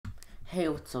Hey,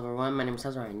 what's up everyone? My name is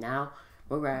Cesar. Right now,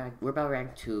 we're about to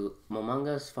react to Among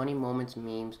Us Funny Moments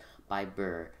Memes by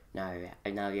Buur. Now you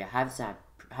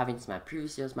having my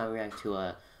previous videos, my react to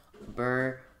a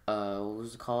Buur, what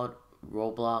was it called?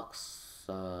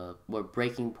 Roblox,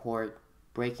 breaking point,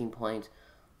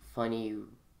 funny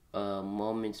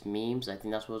moments memes. I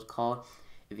think that's what it's called.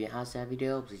 If you haven't seen that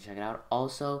video, please check it out.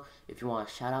 Also, if you want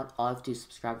a shout out, all you have to do is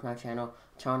subscribe to my channel,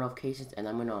 turn on notifications, and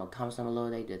let me know in the comments down below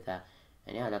they did that.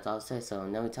 And yeah, that's all I'll say. So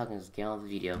now we're talking. Let's get on the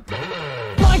video.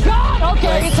 My God!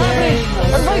 Okay, it's happening.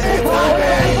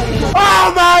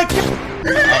 Oh my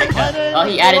God! Oh,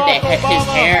 he added his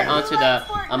hair onto the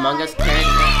Among Us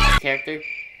character.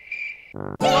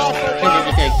 Just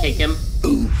gonna kick him.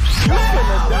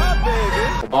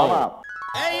 Oh.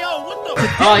 Hey yo, what the?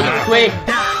 Oh, you quit.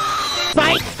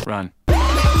 Fight! Run.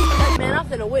 Man, I'm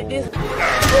finna whip this.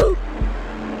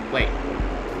 Wait.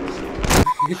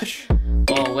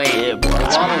 Oh wait, yeah, boy.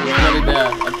 The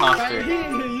imposter.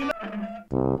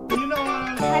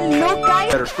 Hello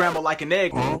guys. Better scramble like an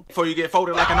egg before you get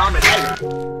folded like an omelet.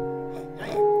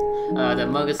 The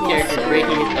Among Us character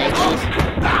breaking his ankles.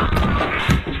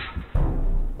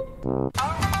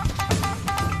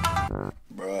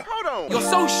 Bruh. Hold on. You're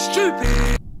so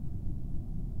stupid.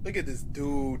 Look at this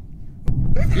dude.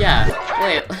 Yeah,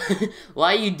 wait,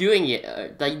 why are you doing it?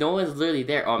 Like, no one's literally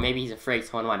there. Or maybe he's afraid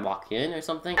someone might walk in or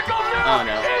something? Oh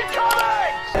no.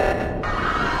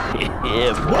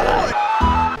 Yeah, boy.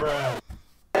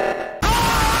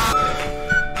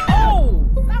 Oh!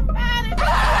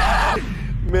 Somebody!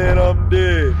 Man, I'm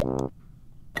dead.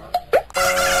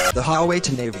 The hallway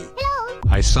to Navy.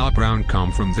 I saw Brown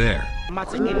come from there. I'm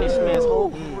about to get this man's whole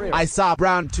grip. I saw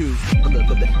Brown too.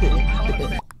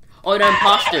 Oh, the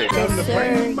imposter.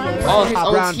 Oh, his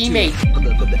own teammate.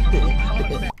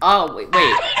 Oh, wait.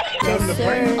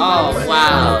 Oh,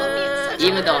 wow.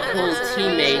 Even the whole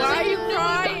teammate.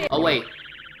 Oh, wait.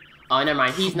 Oh, never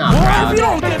mind. He's not Brown.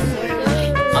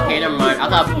 Okay, never mind. I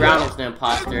thought Brown was the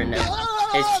imposter and his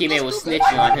teammate was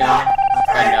snitching on him.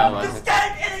 But no, it wasn't.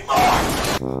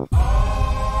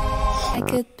 I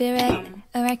could be red,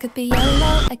 or I could be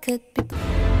yellow, I could be blue.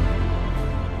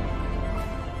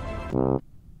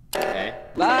 Okay.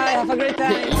 Bye, have a great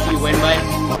time. You win, bud?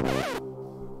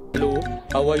 Hello,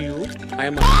 how are you? I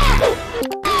am.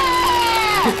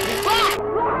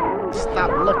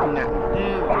 Stop looking at me.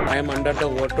 I am under the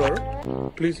water.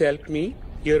 Please help me.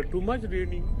 Here too much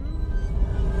raining.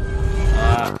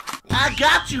 I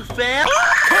got you, fam.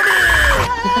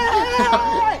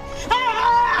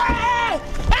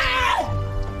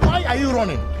 Why are you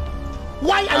running?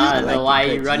 Why are you? Why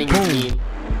are you running, team?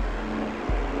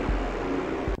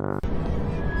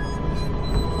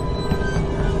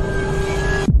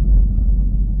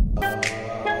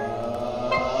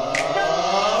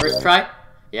 First try?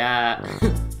 Yeah.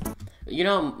 You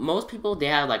know, most people, they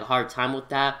have like a hard time with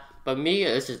that. But me,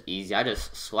 it's just easy. I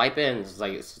just swipe it and it's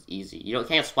just easy. You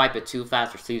can't swipe it too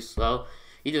fast or too slow.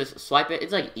 You just swipe it.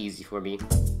 It's like easy for me.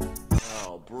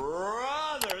 Oh,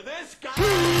 brother, this guy.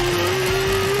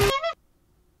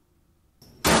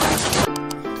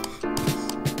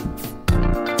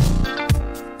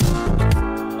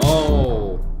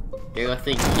 Oh, you're gonna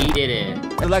think he did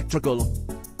it. Electrical.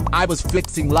 I was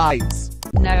fixing lights.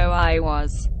 No, I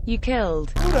was. You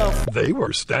killed. They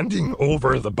were standing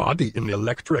over the body in the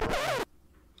electric.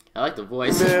 I like the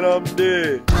voice. Man, I'm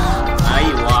dead. Now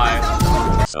you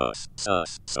are. Sus.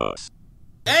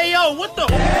 Hey yo, what the?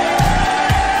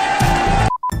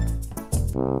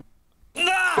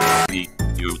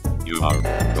 You are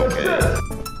okay.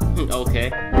 Okay.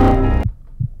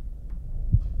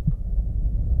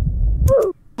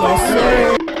 Yes,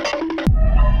 sir.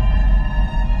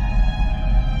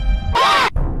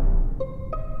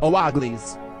 Oh,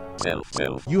 uglies.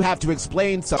 Self. You have to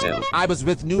explain something. I was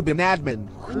with Noob in admin.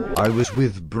 I was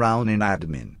with Brown in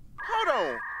admin. Hold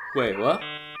on. Wait, what?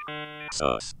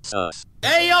 Sus.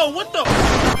 Hey yo, what the?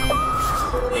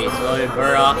 Hey, so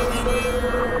Buur off.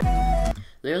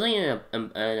 Literally in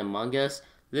Among Us,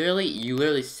 you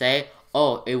literally say,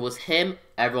 oh, it was him,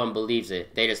 everyone believes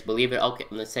it. They just believe it. Okay,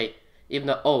 let's say, even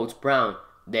though, oh, it's Brown,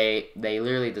 they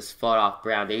literally just fought off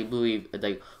Brown. They believe,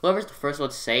 like, whoever's the first one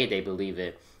to say it, they believe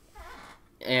it.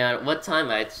 And one time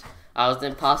I was the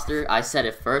imposter, I said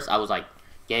it first. I was like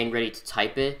getting ready to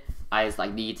type it. I was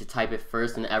like needed to type it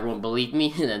first, and everyone believed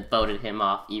me, and then voted him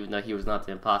off, even though he was not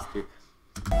the imposter.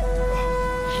 I'm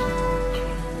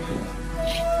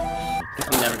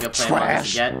never gonna play Among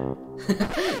Us again.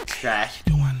 Trash.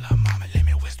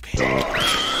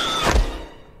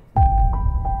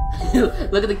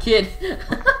 Look at the kid.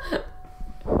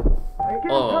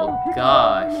 Oh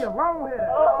gosh.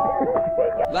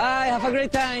 Bye, have a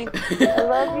great time. I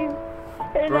love you.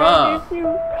 And Bruh. I miss you.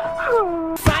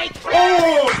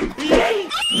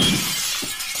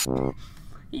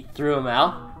 He threw him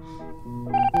out.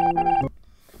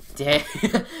 Damn.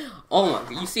 Oh my,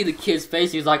 you see the kid's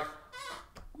face, he was like,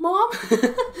 Mom?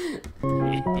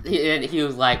 And he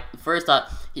was like, first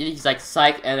off, he's like,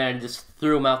 psych, and then just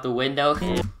threw him out the window.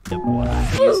 Use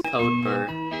code Buur.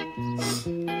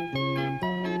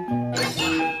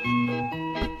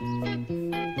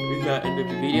 Is that end of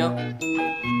the video?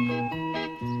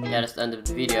 Yeah, that's the end of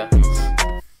the video.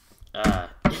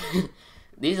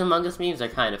 These Among Us memes are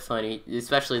kind of funny,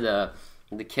 especially the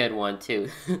kid one too.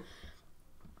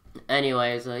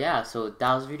 Anyways, yeah, so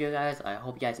that was the video, guys. I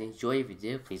hope you guys enjoyed. If you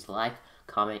did, please like,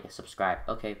 comment, and subscribe.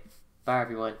 Okay, bye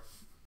everyone.